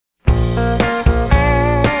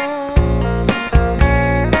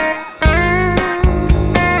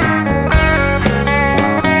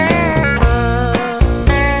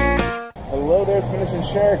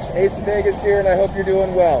Ace of Vegas here, and I hope you're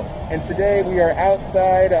doing well. And today we are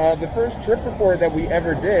outside the first trip report that we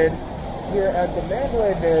ever did here at the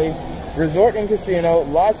Mandalay Bay Resort and Casino,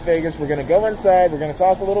 Las Vegas. We're going to go inside, we're going to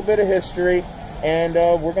talk a little bit of history, and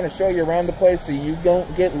we're going to show you around the place so you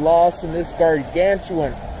don't get lost in this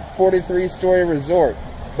gargantuan 43-story resort.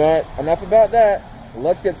 But enough about that.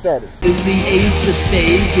 Let's get started. Is the Ace of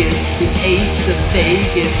Vegas, the Ace of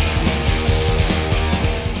Vegas.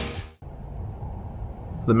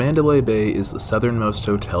 The Mandalay Bay is the southernmost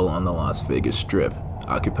hotel on the Las Vegas Strip.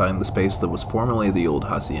 Occupying the space that was formerly the old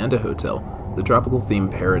Hacienda Hotel, the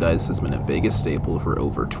tropical-themed paradise has been a Vegas staple for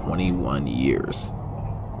over 21 years.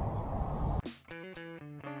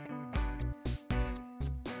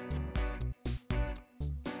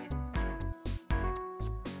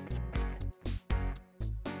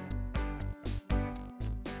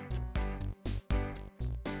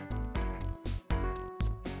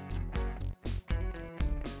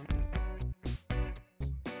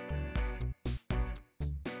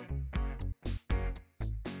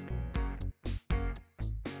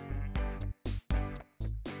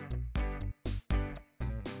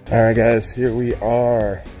 Alright guys, here we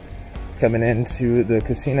are coming into the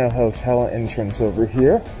casino hotel entrance over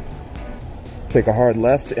here. Take a hard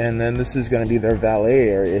left and then this is going to be their valet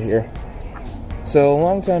area here. So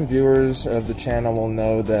longtime viewers of the channel will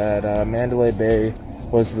know that Mandalay Bay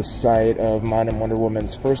was the site of Mine and Wonder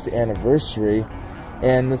Woman's first anniversary,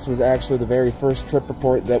 and this was actually the very first trip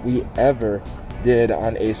report that we ever did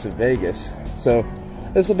on Ace of Vegas. So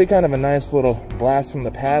this will be kind of a nice little blast from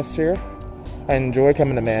the past here. I enjoy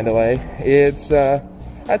coming to Mandalay. It's,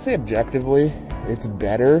 I'd say objectively, it's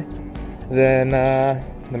better than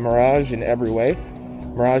the Mirage in every way.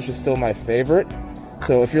 Mirage is still my favorite.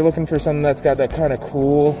 So if you're looking for something that's got that kind of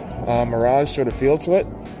cool Mirage sort of feel to it,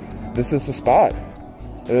 this is the spot.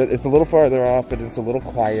 It's a little farther off, but it's a little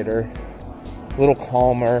quieter, a little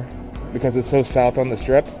calmer, because it's so south on the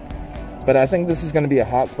Strip. But I think this is going to be a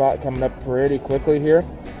hot spot coming up pretty quickly here,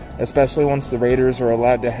 especially once the Raiders are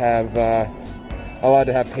allowed to have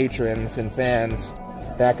patrons and fans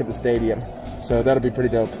back at the stadium. So that'll be pretty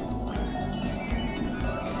dope.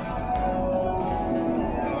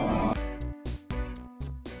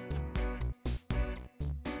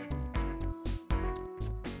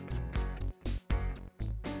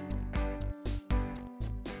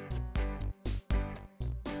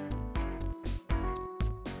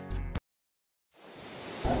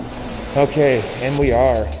 Okay, and we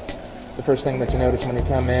are. The first thing that you notice when you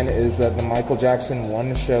come in is that the Michael Jackson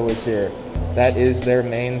 1 show is here. That is their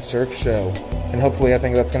main Cirque show. And hopefully I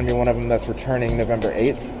think that's going to be one of them that's returning November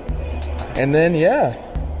 8th. And then, yeah,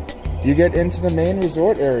 you get into the main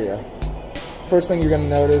resort area. First thing you're going to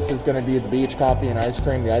notice is going to be the beach coffee and ice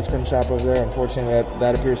cream, the ice cream shop over there. Unfortunately,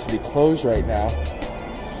 that appears to be closed right now.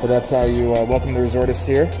 But that's how you welcome the resortists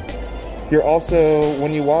here. You're also,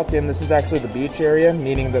 when you walk in, this is actually the beach area,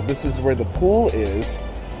 meaning that this is where the pool is.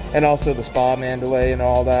 And also the spa Mandalay and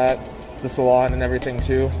all that, the salon and everything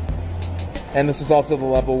too. And this is also the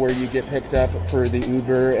level where you get picked up for the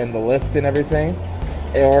Uber and the Lyft and everything.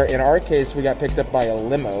 Or in our case, we got picked up by a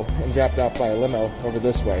limo and dropped off by a limo over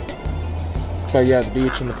this way. But yeah, the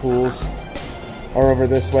beach and the pools are over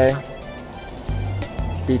this way.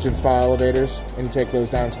 Beach and spa elevators, and you take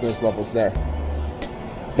those down to those levels there.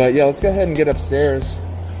 But yeah, let's go ahead and get upstairs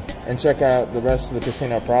and check out the rest of the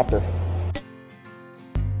casino proper.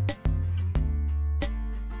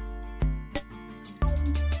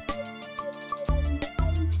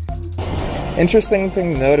 Interesting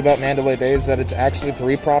thing to note about Mandalay Bay is that it's actually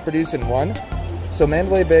 3 properties in one. So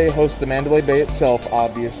Mandalay Bay hosts the Mandalay Bay itself,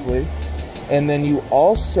 obviously. And then you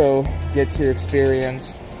also get to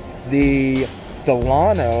experience the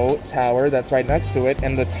Domino Tower that's right next to it.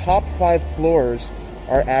 And the top 5 floors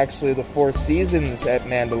are actually the 4 Seasons at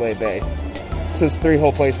Mandalay Bay. So it's 3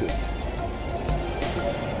 whole places.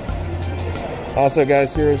 Also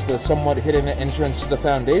guys, here's the somewhat hidden entrance to the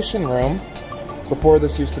foundation room. Before,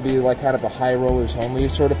 this used to be like kind of a high rollers only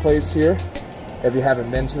sort of place here. If you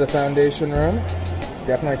haven't been to the foundation room,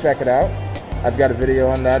 definitely check it out. I've got a video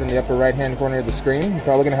on that in the upper right hand corner of the screen. I'm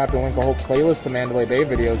probably going to have to link a whole playlist to Mandalay Bay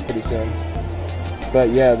videos pretty soon. But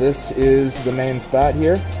yeah, this is the main spot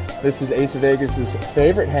here. This is Ace of Vegas'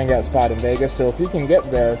 favorite hangout spot in Vegas, so if he can get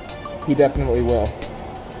there, he definitely will.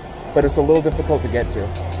 But it's a little difficult to get to.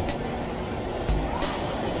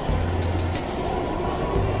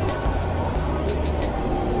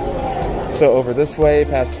 So over this way,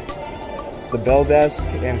 past the bell desk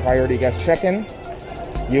and priority guest check-in,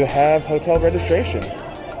 you have hotel registration.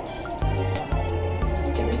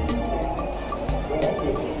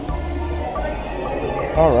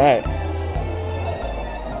 All right.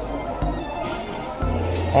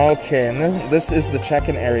 Okay, and this is the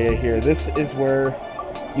check-in area here. This is where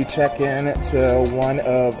you check in to one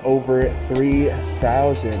of over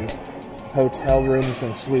 3,000 hotel rooms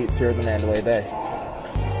and suites here at the Mandalay Bay.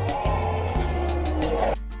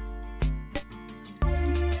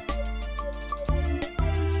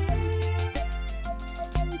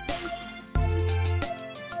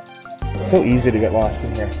 So easy to get lost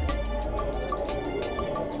in here.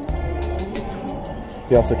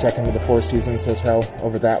 You also check into the Four Seasons Hotel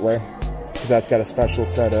over that way, because that's got a special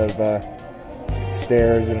set of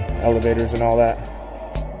stairs and elevators and all that.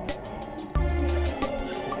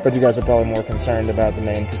 But you guys are probably more concerned about the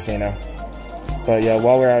main casino. But yeah,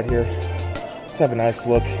 while we're out here, let's have a nice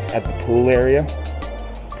look at the pool area.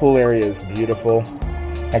 Pool area is beautiful.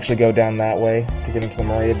 Actually go down that way to get into the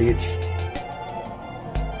Maria Beach.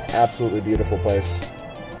 Absolutely beautiful place.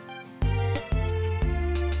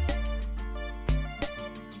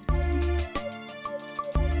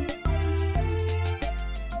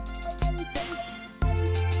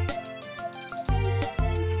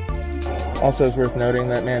 Also, it's worth noting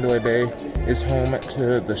that Mandalay Bay is home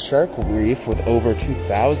to the Shark Reef with over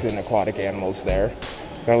 2,000 aquatic animals there.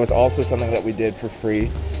 That was also something that we did for free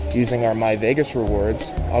using our My Vegas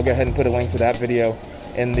rewards. I'll go ahead and put a link to that video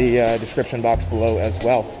in the description box below as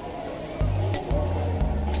well.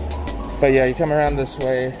 But yeah, you come around this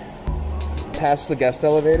way, past the guest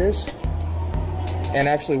elevators, and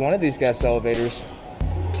actually one of these guest elevators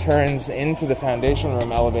turns into the foundation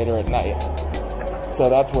room elevator at night. So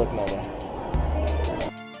that's worth noting.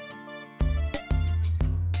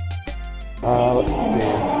 Let's see.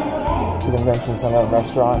 The Convention Center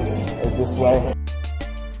restaurants are this way.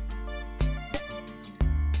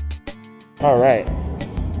 Alright.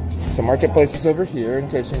 So Marketplace is over here in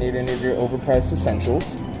case you need any of your overpriced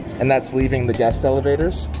essentials. And that's leaving the guest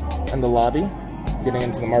elevators and the lobby, getting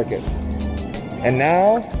into the market. And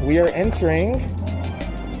now we are entering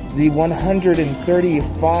the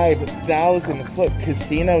 135,000 foot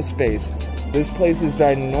casino space. This place is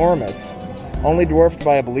ginormous. Only dwarfed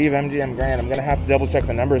by, I believe, MGM Grand. I'm gonna have to double check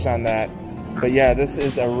the numbers on that. But yeah, this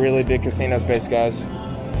is a really big casino space, guys.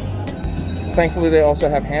 Thankfully, they also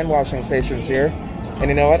have hand washing stations here. And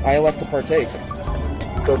you know what? I elect to partake.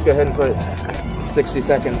 So let's go ahead and put 60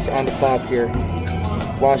 seconds on the clock here.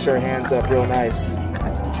 Wash our hands up real nice.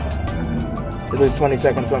 At least 20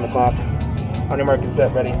 seconds on the clock. On your mark and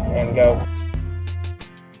set, ready, and go.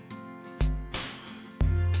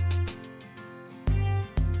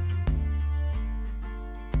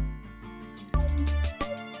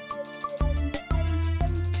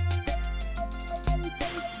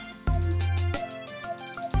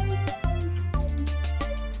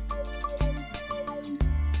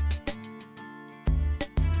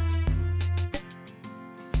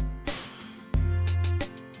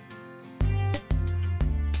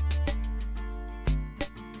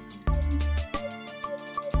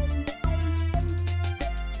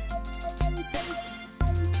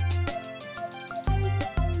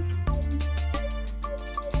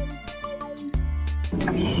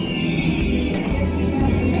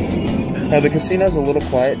 Now the casino's a little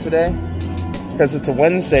quiet today because it's a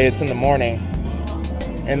Wednesday, it's in the morning,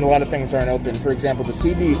 and a lot of things aren't open. For example, the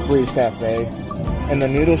Sea Breeze Cafe and the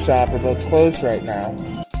Noodle Shop are both closed right now.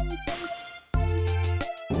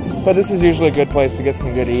 But this is usually a good place to get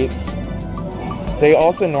some good eats. They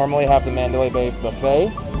also normally have the Mandalay Bay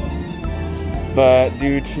buffet, but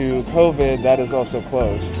due to COVID, that is also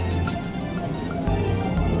closed.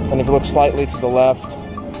 And if you look slightly to the left,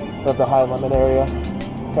 we have the high limit area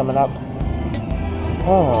coming up.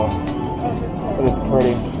 Oh, it is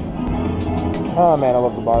pretty. Oh man, I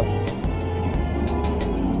love the bar.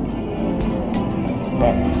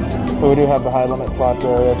 Yeah. But we do have the high limit slots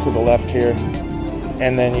area to the left here.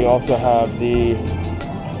 And then you also have the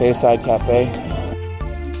Bayside Cafe.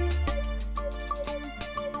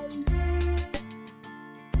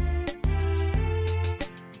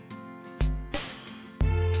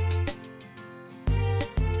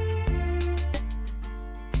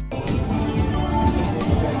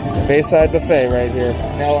 Bayside Buffet right here.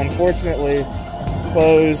 Now, unfortunately,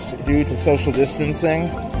 closed due to social distancing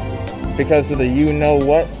because of the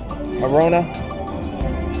you-know-what, Rona.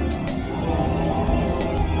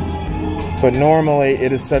 But normally,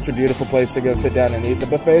 it is such a beautiful place to go sit down and eat. The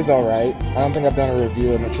buffet's alright. I don't think I've done a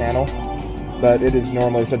review on the channel, but it is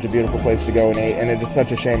normally such a beautiful place to go and eat, and it is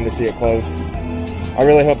such a shame to see it closed. I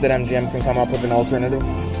really hope that MGM can come up with an alternative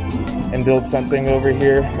and build something over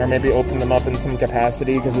here, or maybe open them up in some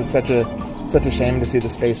capacity, because it's such a shame to see the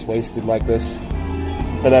space wasted like this.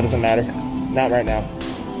 But that doesn't matter. Not right now.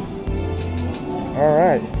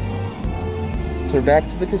 Alright. So we're back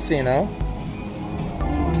to the casino.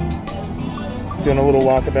 Doing a little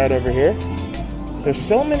walkabout over here. There's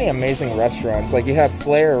so many amazing restaurants. Like you have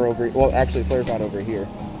Flair over, well actually Flair's not over here.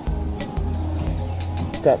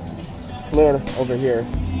 Got Flair over here.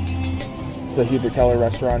 It's a Hubert Keller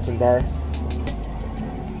restaurant and bar.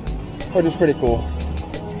 Which is pretty cool.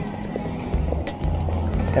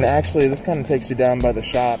 And actually this kind of takes you down by the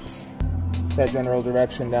shops. That general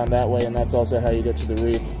direction down that way, and that's also how you get to the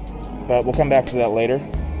reef. But we'll come back to that later.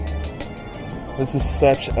 This is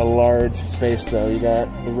such a large space though. You got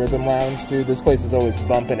the Rhythm Lounge too. This place is always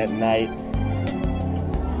bumping at night.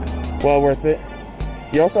 Well worth it.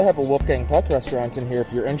 You also have a Wolfgang Puck restaurant in here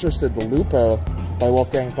if you're interested. The Lupo by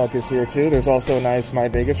Wolfgang Puck is here too. There's also a nice My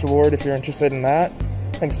Vegas reward if you're interested in that.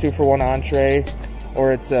 I think it's 2 for 1 entree,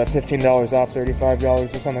 or it's $15 off, $35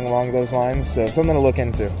 or something along those lines. So something to look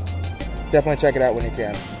into. Definitely check it out when you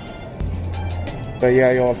can. But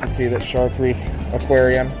yeah, you'll also see that Shark Reef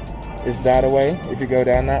Aquarium is that away if you go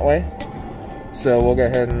down that way. So we'll go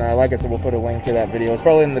ahead and, like I said, we'll put a link to that video. It's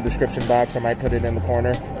probably in the description box. I might put it in the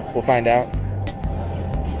corner. We'll find out.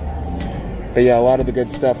 But yeah, a lot of the good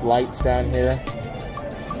stuff. Lights down here.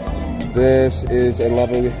 This is a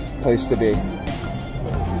lovely place to be.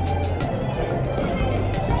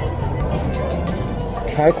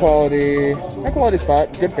 High quality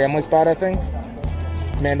spot. Good family spot, I think.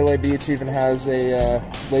 Mandalay Beach even has a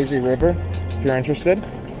lazy river if you're interested.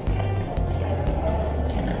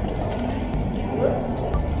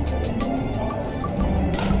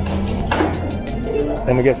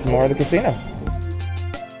 Then we get some more of the casino.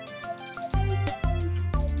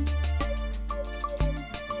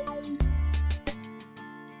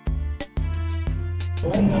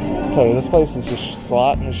 Okay, this place is just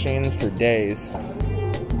slot machines for days.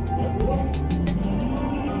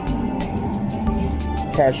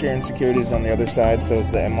 Cashier and securities on the other side, so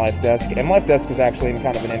it's the M Life desk. M Life desk is actually in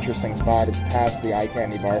kind of an interesting spot. It's past the eye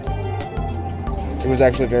candy bar. It was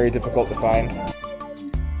actually very difficult to find.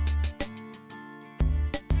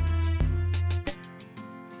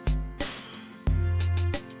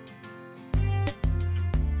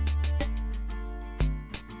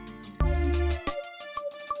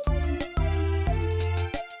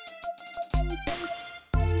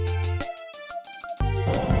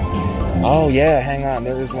 Oh yeah, hang on.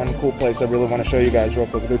 There is one cool place I really want to show you guys real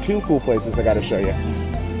quick. There are 2 cool places I got to show you.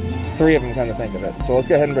 3 of them, come to think of it. So let's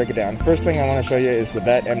go ahead and break it down. First thing I want to show you is the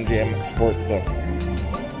BetMGM Sportsbook.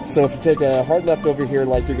 So if you take a hard left over here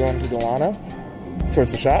like you're going to Domino,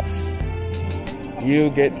 towards the shops,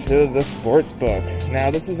 you get to the Sportsbook.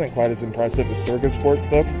 Now this isn't quite as impressive as Circus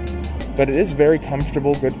Sportsbook, but it is very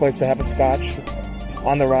comfortable. Good place to have a scotch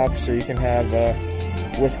on the rocks, or you can have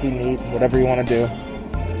whiskey neat, whatever you want to do.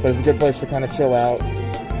 But it's a good place to kind of chill out.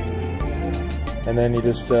 And then you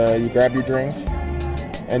just, you grab your drink,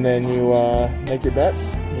 and then you make your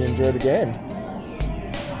bets, you enjoy the game.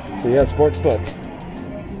 So yeah, Sportsbook.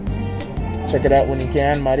 Check it out when you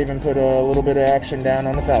can. Might even put a little bit of action down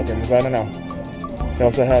on the Falcons, I don't know. They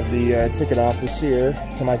also have the ticket office here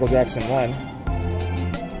to Michael Jackson 1.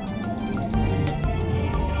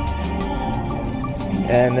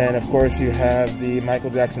 And then of course you have the Michael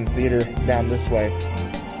Jackson Theater down this way.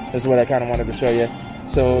 This is what I kind of wanted to show you.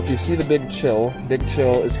 So if you see the Big Chill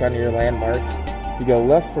is kind of your landmark. You go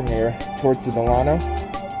left from here towards the Domino,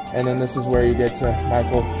 and then this is where you get to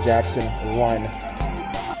Michael Jackson 1.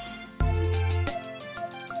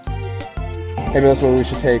 Maybe that's where we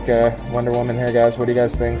should take Wonder Woman here, guys. What do you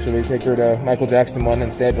guys think? Should we take her to Michael Jackson 1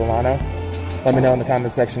 and stay at Domino? Let me know in the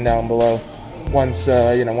comment section down below. Once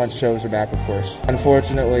once shows are back, of course.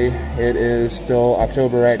 Unfortunately, it is still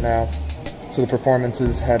October right now. So the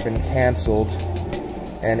performances have been canceled,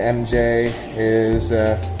 and MJ is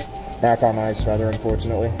back on ice, rather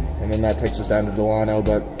unfortunately. And then that takes us down to Domino,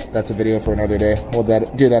 but that's a video for another day. We'll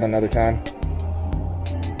do that another time.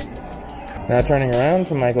 Now turning around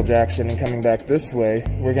from Michael Jackson and coming back this way,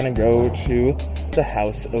 we're gonna go to the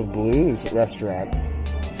House of Blues restaurant.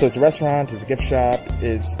 So it's a restaurant, it's a gift shop,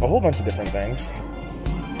 it's a whole bunch of different things.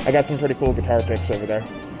 I got some pretty cool guitar picks over there.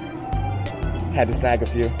 Had to snag a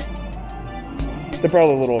few. They're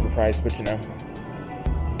probably a little overpriced, but you know.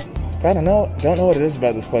 I don't know what it is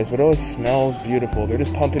about this place, but it always smells beautiful. They're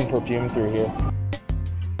just pumping perfume through here.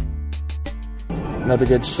 Another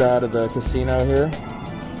good shot of the casino here.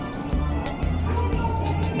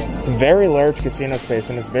 It's a very large casino space,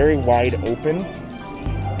 and it's very wide open.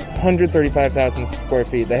 135,000 square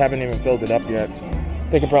feet. They haven't even filled it up yet.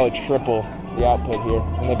 They could probably triple the output here,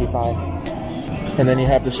 and they'd be fine. And then you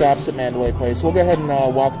have the shops at Mandalay Place. We'll go ahead and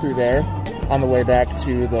walk through there on the way back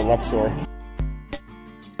to the Luxor.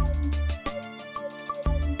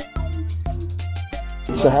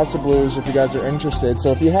 So House of Blues, if you guys are interested.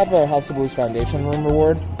 So if you have a House of Blues Foundation room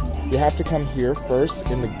reward, you have to come here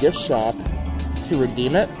first in the gift shop to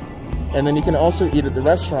redeem it. And then you can also eat at the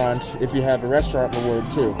restaurant if you have a restaurant reward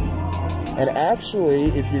too. And actually,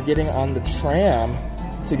 if you're getting on the tram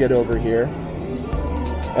to get over here,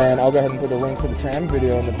 and I'll go ahead and put a link to the tram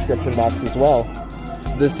video in the description box as well.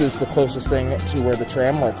 This is the closest thing to where the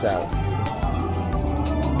tram lets out.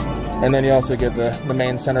 And then you also get the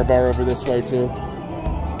main center bar over this way too.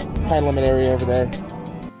 Time limit area over there.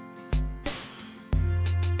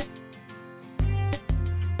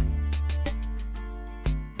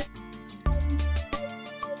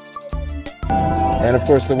 And of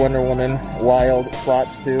course the Wonder Woman wild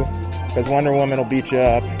slots too, because Wonder Woman will beat you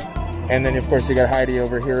up. And then of course you got Heidi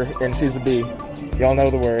over here, and she's a bee. Y'all know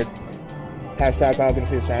the word. Hashtag Falcon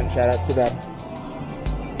 2 cent. Shout outs to them.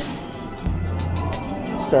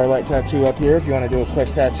 Starlight tattoo up here if you want to do a quick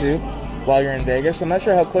tattoo while you're in Vegas. I'm not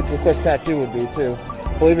sure how quick a quick tattoo would be too.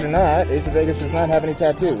 Believe it or not, Ace of Vegas does not have any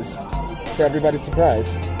tattoos. To everybody's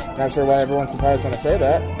surprise. Not sure why everyone's surprised when I say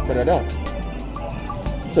that, but I don't.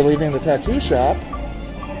 So leaving the tattoo shop,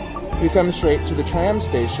 you come straight to the tram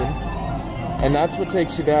station, and that's what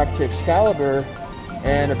takes you back to Excalibur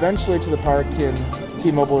and eventually to the park in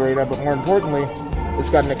T-Mobile Arena, but more importantly, it's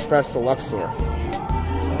got an express to Luxor.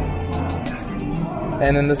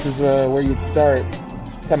 And then this is where you'd start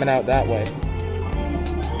coming out that way.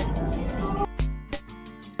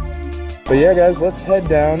 But yeah guys, let's head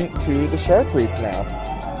down to the Shark Reef now.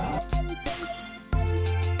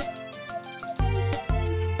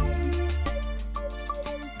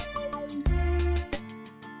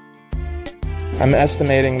 I'm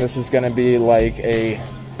estimating this is going to be like a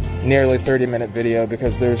nearly 30-minute video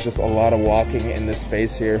because there's just a lot of walking in this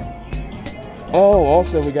space here. Oh,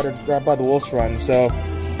 also we got to drop by the Wolf's Run. So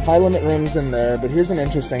high limit rooms in there, but here's an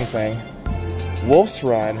interesting thing. Wolf's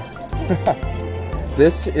Run.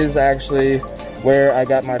 This is actually where I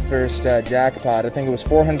got my first jackpot. I think it was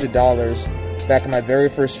 $400 back in my very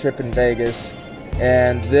first trip in Vegas.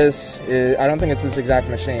 And this is, I don't think it's this exact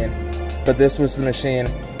machine, but this was the machine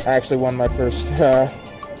I actually won my first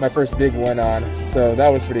big win on. So that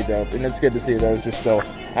was pretty dope, and it's good to see those are still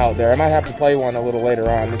out there. I might have to play one a little later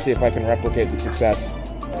on to see if I can replicate the success.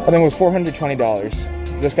 I think it was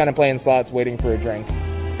 $420. Just kind of playing slots, waiting for a drink,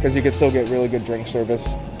 because you could still get really good drink service.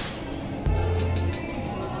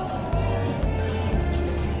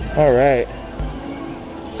 All right.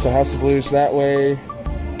 So House of Blues that way,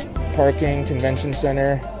 parking, convention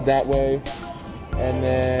center that way, and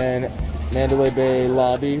then Mandalay Bay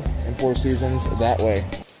lobby and Four Seasons that way.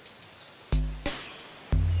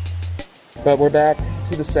 But we're back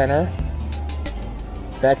to the center,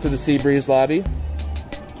 back to the Seabreeze lobby.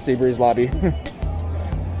 Seabreeze lobby.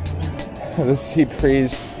 The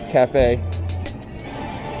Seabreeze Cafe.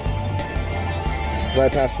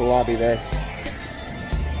 Right past the lobby there.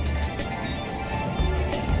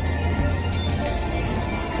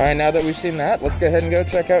 Alright, now that we've seen that, let's go ahead and go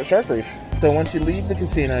check out Shark Reef. So once you leave the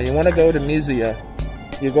casino, you want to go to Musea.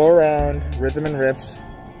 You go around Rhythm and Riffs,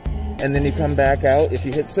 and then you come back out. If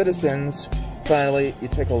you hit Citizens, finally, you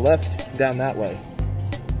take a left down that way.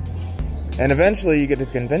 And eventually you get to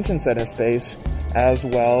the Convention Center space, as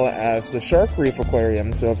well as the Shark Reef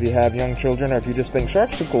Aquarium. So if you have young children, or if you just think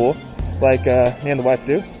sharks are cool, like me and the wife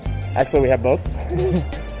do. Actually, we have both.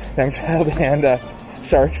 Young child and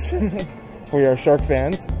sharks. We are shark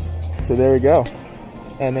fans. So there we go.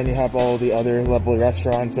 And then you have all the other lovely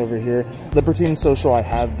restaurants over here. Libertine Social I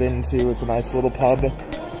have been to. It's a nice little pub.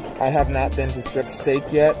 I have not been to Strip Steak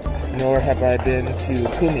yet, nor have I been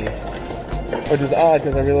to Kumi, which is odd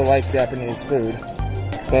because I really like Japanese food.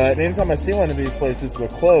 But anytime I see one of these places, they're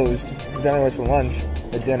closed, generally for lunch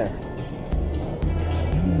or dinner.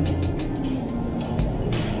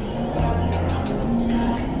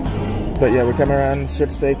 But yeah, we come around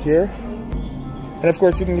Strip Steak here. And of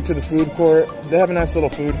course you can get to the food court. They have a nice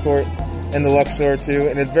little food court in the Luxor too,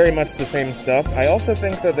 and it's very much the same stuff. I also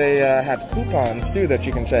think that they have coupons too that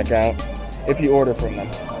you can check out if you order from them.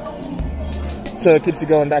 So it keeps you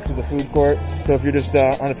going back to the food court. So if you're just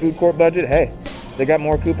on a food court budget, hey, they got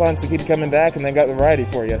more coupons to keep you coming back, and they got the variety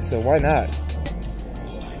for you, so why not?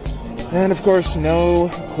 And of course, no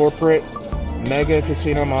corporate mega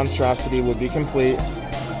casino monstrosity would be complete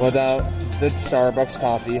without the Starbucks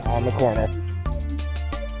coffee on the corner.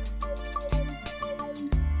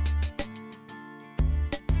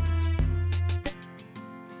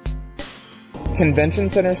 Convention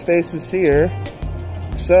Center space is here,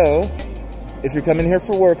 so if you're coming here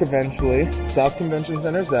for work eventually, South Convention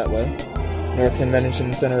Center is that way, North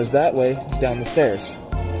Convention Center is that way, down the stairs.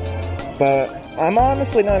 But I'm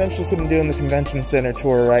honestly not interested in doing the convention center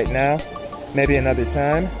tour right now. Maybe another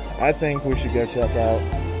time. I think we should go check out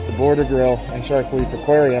the Border Grill and Shark Reef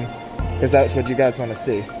Aquarium, because that's what you guys want to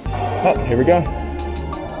see. Oh, here we go.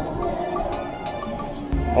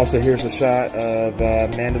 Also, here's a shot of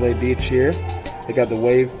Mandalay Beach here. They got the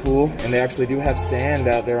wave pool, and they actually do have sand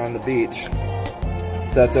out there on the beach.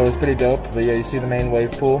 So that's always pretty dope. But yeah, you see the main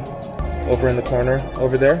wave pool over in the corner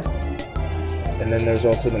over there. And then there's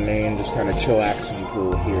also the main just kind of chillaxing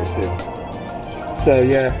pool here too. So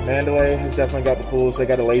yeah, Mandalay has definitely got the pools. They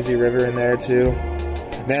got a lazy river in there too.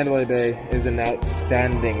 Mandalay Bay is an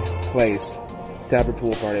outstanding place to have a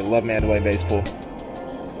pool party. I love Mandalay Bay's pool.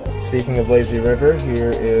 Speaking of lazy river, here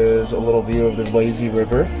is a little view of the lazy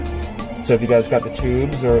river. So if you guys got the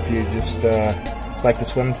tubes, or if you just like to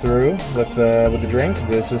swim through with the drink,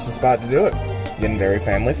 this is the spot to do it. Again, very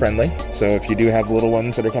family friendly. So if you do have little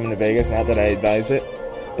ones that are coming to Vegas, not that I advise it,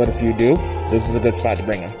 but if you do, this is a good spot to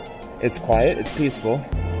bring them. It's quiet, it's peaceful,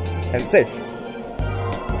 and it's safe.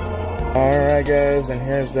 Alright guys, and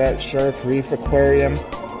here's that Shark Reef Aquarium.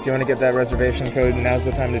 If you want to get that reservation code, now's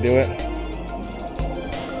the time to do it.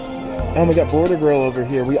 And we got Border Grill over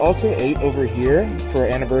here. We also ate over here for our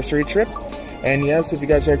anniversary trip. And yes, if you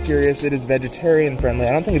guys are curious, it is vegetarian friendly.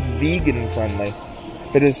 I don't think it's vegan friendly,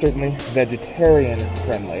 but it is certainly vegetarian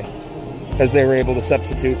friendly, as they were able to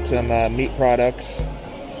substitute some meat products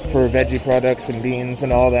for veggie products and beans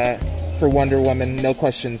and all that for Wonder Woman, no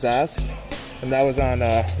questions asked. And that was on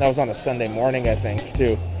a Sunday morning, I think,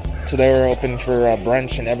 too. So they were open for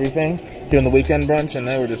brunch and everything, doing the weekend brunch, and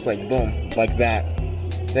they were just like boom, like that.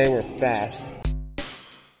 They were fast.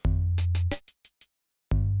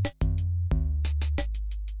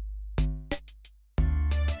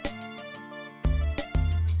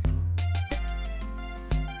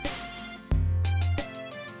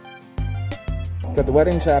 Got the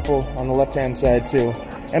wedding chapel on the left-hand side too.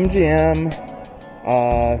 MGM,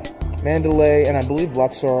 Mandalay, and I believe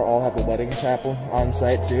Luxor all have a wedding chapel on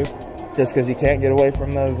site too, just because you can't get away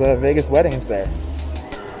from those Vegas weddings there.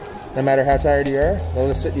 No matter how tired you are, they'll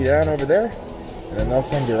just sit you down over there, and then they'll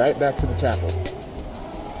send you right back to the chapel.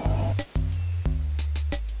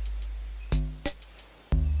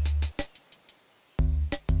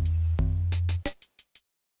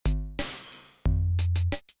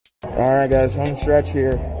 Alright guys, home stretch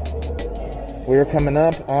here. We're coming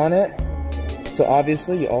up on it. So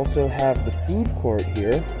obviously you also have the food court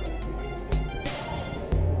here.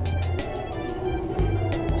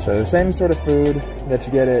 So the same sort of food that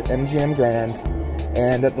you get at MGM Grand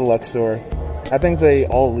and at the Luxor. I think they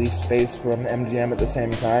all leased space from MGM at the same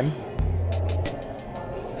time.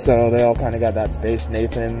 So they all kind of got that space.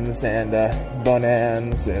 Nathan's and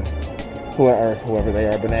Bonans and whoever they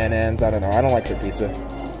are, Bananans, I don't know. I don't like their pizza.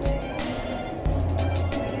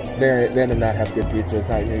 They do not have good pizza. It's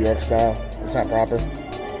not New York style. It's not proper.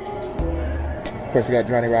 Of course, we got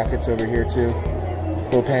Johnny Rockets over here too.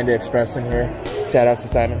 Little Panda Express in here. Shout outs to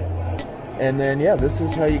Simon. And then, yeah, this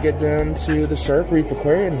is how you get down to the Shark Reef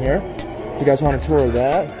Aquarium here. If you guys want a tour of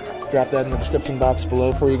that, drop that in the description box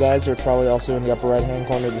below for you guys, or it's probably also in the upper right-hand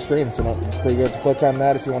corner of the screen. So don't forget to click on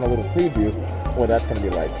that if you want a little preview of what that's going to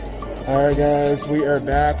be like. Alright guys, we are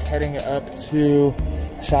back heading up to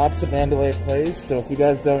shops at Mandalay Place. So if you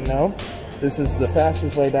guys don't know, this is the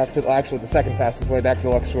fastest way back to, actually the second fastest way back to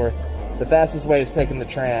Luxor. The fastest way is taking the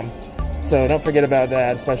tram. So don't forget about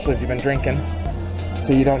that, especially if you've been drinking.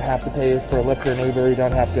 So you don't have to pay for a Lyft or an Uber. You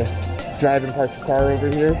don't have to drive and park your car over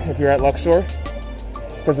here if you're at Luxor.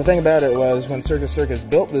 Because the thing about it was, when Circus Circus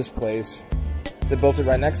built this place, they built it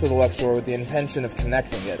right next to the Luxor with the intention of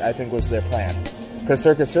connecting it, I think was their plan. Because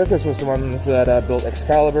Circus Circus was the ones that built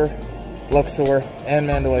Excalibur, Luxor, and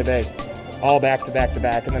Mandalay Bay, all back to back to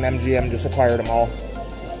back, and then MGM just acquired them all.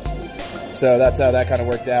 So that's how that kind of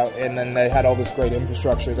worked out, and then they had all this great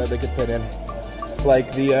infrastructure that they could put in,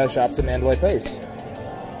 like the shops at Mandalay Place.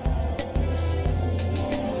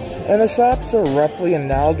 And the shops are roughly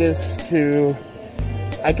analogous to,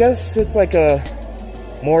 I guess it's like a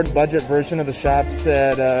more budget version of the shops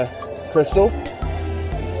at Crystal,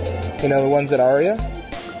 you know, the ones at Aria,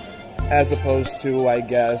 as opposed to, I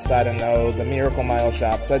guess, I don't know, the Miracle Mile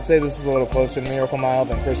shops. I'd say this is a little closer to Miracle Mile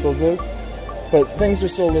than Crystal's is, but things are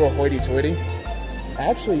still a little hoity-toity.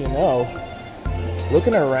 Actually, you know,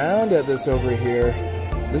 looking around at this over here,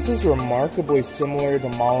 this is remarkably similar to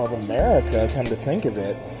Mall of America, come to think of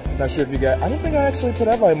it. Not sure if you got, I don't think I actually put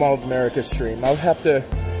up my Mall of America stream. I'll have to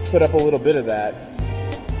put up a little bit of that.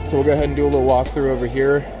 So we'll go ahead and do a little walkthrough over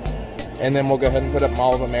here, and then we'll go ahead and put up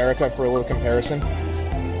Mall of America for a little comparison.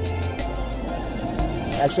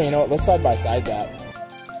 Actually, you know what, let's side by side that.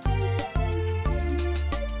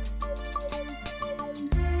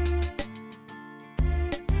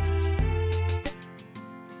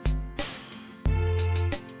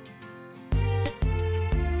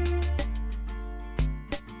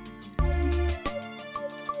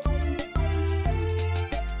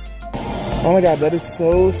 Oh my god, that is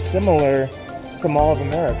so similar to Mall of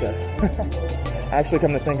America. Actually, come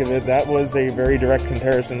to think of it, that was a very direct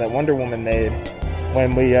comparison that Wonder Woman made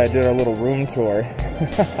when we did our little room tour.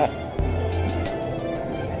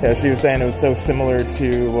 Yeah, she was saying it was so similar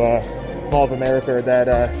to Mall of America that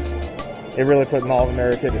it really put Mall of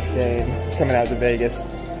America to shame coming out to Vegas.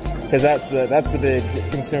 Because that's the big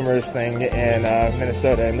consumerist thing in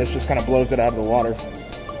Minnesota, and this just kind of blows it out of the water.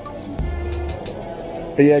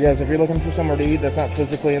 But yeah, guys, if you're looking for somewhere to eat that's not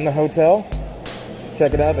physically in the hotel,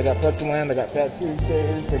 check it out. They got Pretzel Land, they got Fat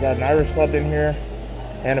Tuesdays, they got an Irish pub in here,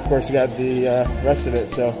 and of course you got the rest of it.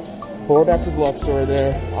 So, we're back to the Luxor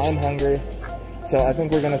there. I'm hungry, so I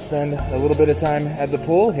think we're gonna spend a little bit of time at the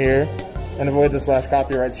pool here and avoid this last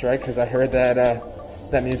copyright strike because I heard that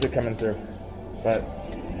that music coming through. But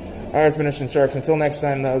all right, Spanish and Sharks. Until next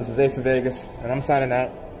time, though, this is Ace of Vegas, and I'm signing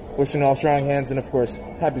out. Wishing you all strong hands, and of course,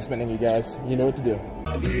 happy spinning, you guys. You know what to do.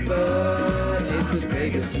 Viva Ace of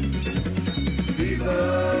Vegas.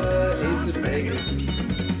 Viva Ace of Vegas.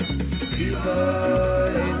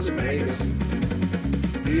 Viva Ace of Vegas.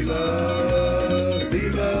 Viva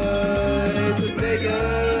Ace of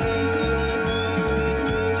Vegas.